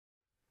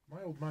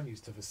My old man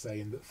used to have a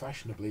saying that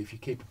fashionably, if you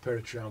keep a pair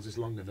of trousers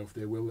long enough,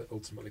 they will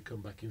ultimately come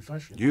back in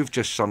fashion. You've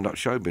just summed up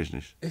show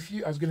business.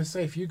 I was going to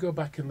say, if you go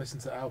back and listen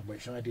to the album,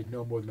 which I did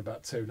no more than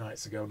about 2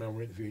 nights ago, now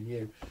we're interviewing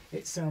you,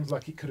 it sounds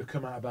like it could have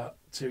come out about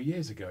 2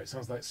 years ago. It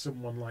sounds like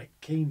someone like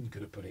Keane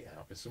could have put it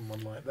out, or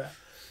someone like that.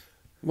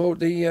 Well,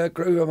 the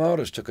Groove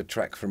Armadas took a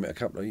track from it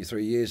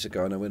 3 years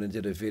ago, and I went and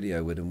did a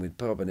video with them with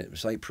Bob, and it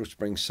was April,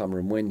 Spring, Summer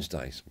and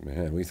Wednesdays.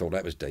 Yeah, we thought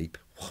that was deep.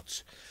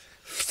 What?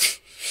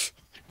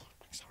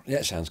 Yeah,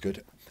 it sounds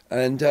good.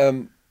 And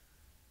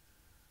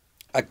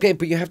again,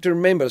 but you have to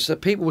remember, so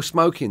people were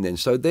smoking then,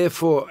 so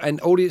therefore,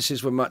 and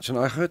audiences were much, and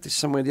I heard this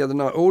somewhere the other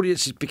night,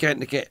 audiences began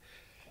to get,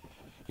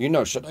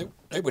 so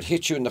they would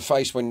hit you in the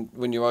face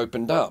when you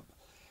opened up,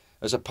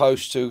 as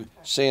opposed to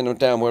seeing them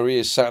down where he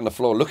is, sat on the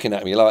floor looking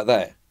at me like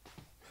that.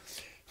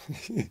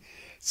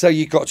 So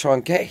you got to try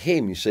and get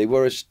him, you see,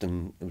 whereas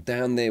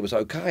down there was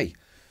okay.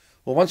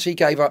 Well, once he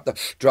gave up the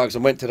drugs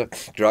and went to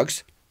the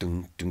drugs,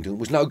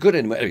 was no good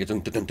anymore.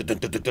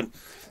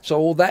 So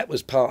all that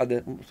was part of the...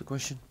 What was the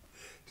question?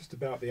 Just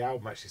about the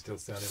album actually still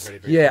sounding very,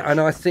 very Yeah, fresh. and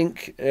I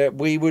think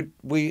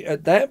we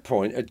at that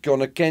point had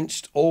gone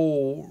against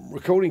all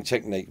recording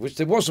technique, which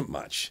there wasn't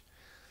much.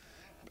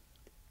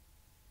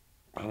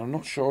 And I'm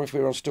not sure if we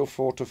were on still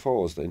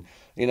 4-4s then.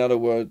 In other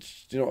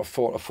words, a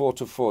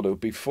 4-4, there would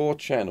be 4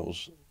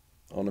 channels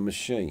on a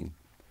machine.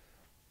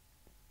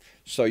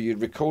 So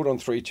you'd record on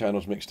 3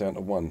 channels mixed down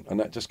to 1, and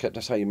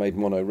that's how you made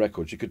mono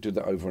records. You could do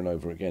that over and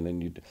over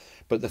again,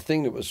 but the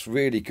thing that was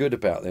really good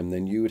about them,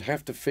 then you would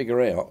have to figure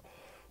out,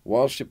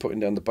 whilst you're putting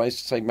down the bass,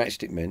 say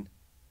Matchstick Men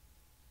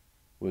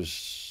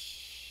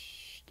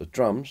was the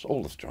drums,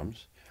 all the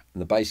drums, and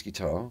the bass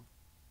guitar,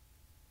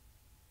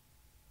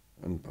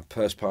 and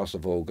first pass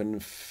of organ,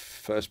 and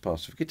first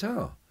pass of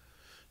guitar.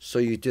 So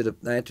they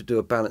had to do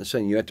a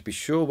balancing. You had to be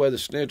sure where the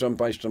snare drum,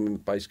 bass drum,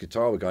 and bass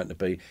guitar were going to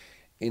be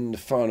in the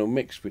final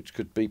mix, which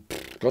could be,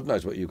 God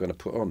knows what you were going to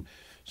put on.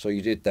 So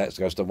you did that,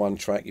 so it goes to 1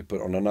 track, you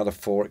put on another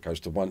 4, it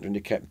goes to 1, and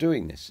you kept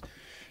doing this.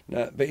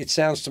 Now, but it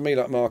sounds to me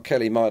like Mark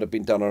Kelly might have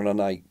been done on an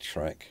 8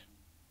 track,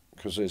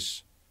 because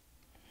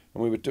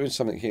and we were doing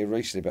something here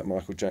recently about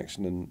Michael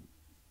Jackson and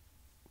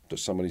that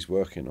somebody's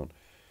working on.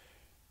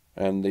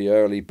 And the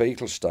early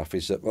Beatles stuff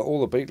is that all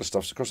the Beatles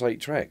stuff's across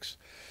 8 tracks.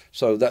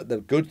 So that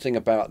the good thing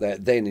about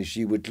that then is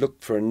you would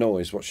look for a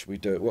noise. What should we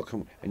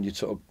do? And you'd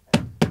sort of,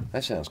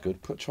 that sounds good.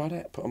 Try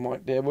that. Put a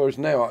mic there. Whereas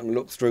now I can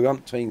look through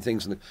umpteen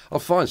things and I'll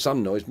find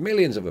some noise,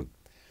 millions of them.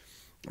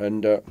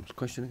 And what's the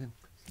question again?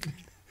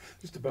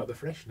 Just about the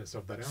freshness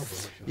of that album.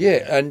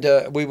 Yeah,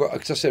 and we were,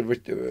 as I said,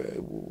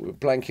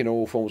 blanking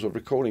all forms of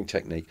recording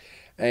technique,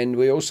 and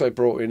we also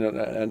brought in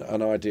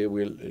an idea.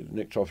 We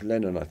nicked off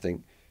Lennon, I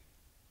think.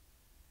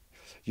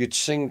 You'd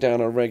sing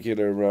down a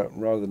regular,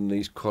 rather than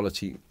these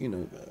quality,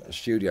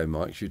 studio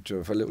mics. You'd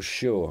have a little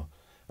Shure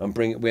and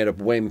bring it. We had a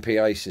WEM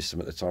PA system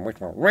at the time,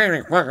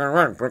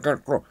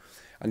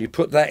 and you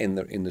put that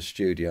in the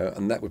studio,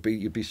 and that would be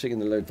you'd be singing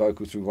the lead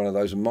vocal through one of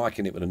those and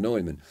micing it with a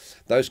Neumann.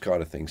 Those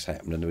kind of things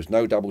happened, and there was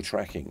no double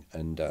tracking,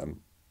 and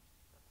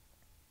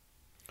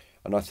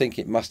I think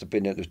it must have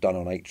been that it was done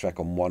on 8 track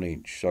on 1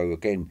 inch. So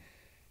again,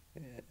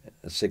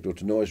 the signal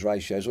to noise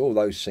ratios, all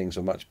those things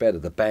are much better.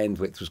 The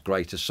bandwidth was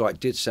greater, so it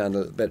did sound a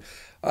little better.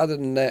 Other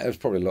than that, it was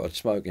probably a lot of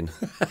smoking.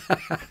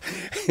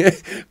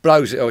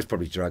 Blows it. Oh, it's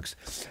probably drugs.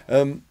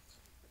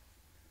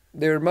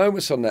 There are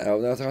moments on that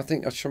album that I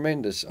think are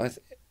tremendous.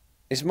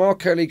 Is Mark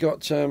Kelly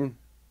got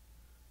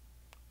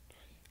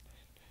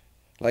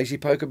Lazy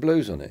Poker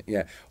Blues on it?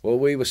 Yeah. Well,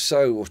 we were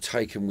so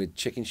taken with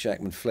Chicken Shack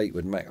and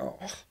Fleetwood Mac.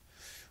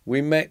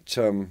 We met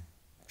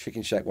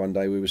Chicken Shack one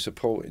day. We were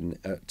supporting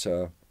at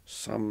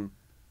some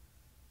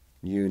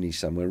uni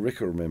somewhere. Rick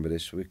will remember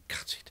this. We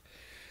cut it.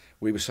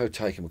 We were so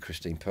taken with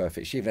Christine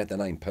Perfect. She even had the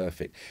name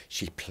Perfect.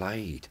 She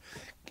played,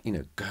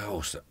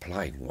 girls that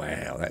played.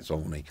 Wow, that's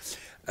orny.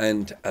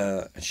 And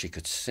she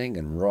could sing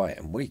and write,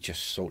 and we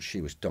just thought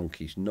she was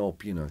donkey's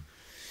knob,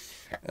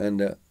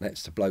 And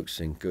that's the bloke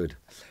sing good.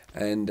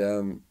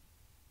 And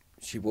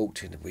she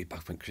walked in, and we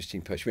both went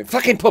Christine Perfect. She went,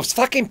 fucking puffs,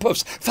 fucking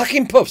puffs,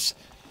 fucking puffs.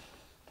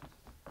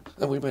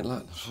 And we went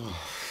like,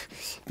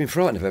 been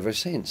frightened of her ever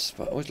since,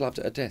 but I always loved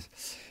it to death.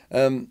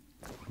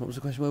 What was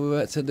the question where we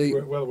were at today?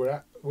 We're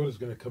at what I was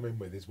going to come in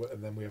with is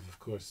and then we have, of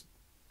course,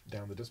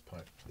 Down the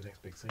Dustpipe, the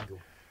next big single.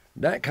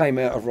 That came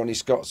out of Ronnie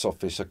Scott's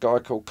office, a guy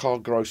called Carl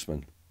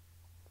Grossman,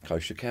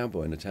 kosher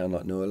cowboy in a town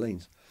like New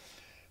Orleans.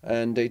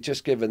 And he'd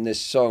just given this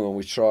song and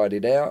we tried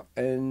it out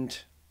and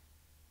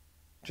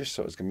just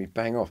thought it was going to be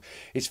bang off.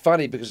 It's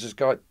funny because this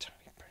guy,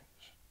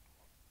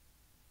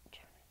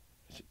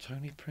 is it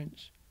Tony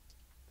Prince?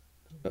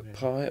 At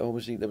Pie, or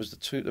was he? There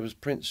was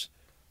Prince,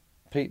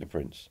 Peter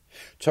Prince.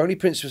 Tony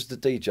Prince was the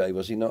DJ,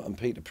 was he not? And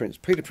Peter Prince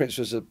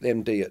was the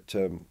MD at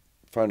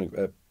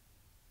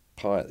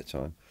Pie at the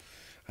time,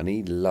 and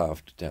he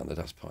loved Down the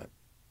Dustpipe.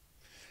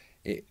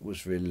 It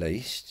was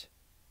released,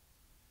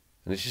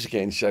 and this just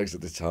again shows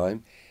at the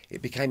time,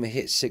 it became a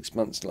hit 6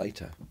 months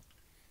later.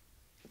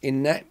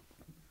 In that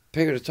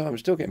period of time,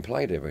 it's still getting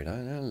played every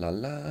day. La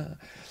la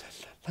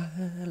La,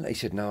 la. He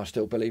said, no, I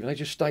still believe. And they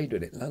just stayed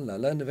with it. La, la,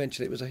 la, and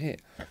eventually it was a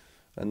hit.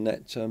 And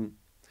that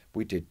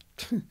we did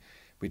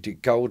we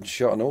did Golden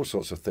Shot and all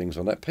sorts of things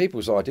on that.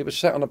 People's idea was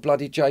sat on a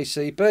bloody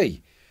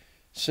JCB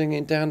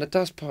singing down the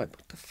dust pipe.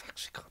 What the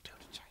fuck's he got to do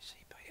on a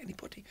JCB?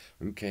 Anybody?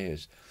 Who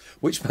cares?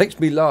 Which makes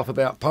me laugh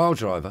about Pile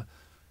Driver.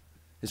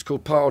 It's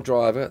called Pile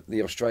Driver.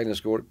 The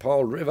Australians call it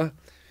Pile River.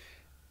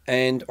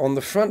 And on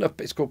the front of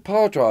it's called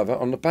Pile Driver.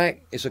 On the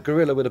back is a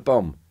gorilla with a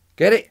bomb.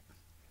 Get it?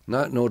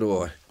 No, nor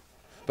do I.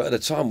 But at the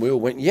time we all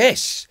went,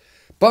 yes!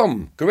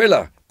 Bomb,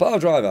 gorilla, Pile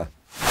Driver.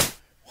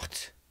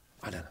 What?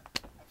 I don't know.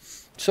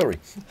 Sorry.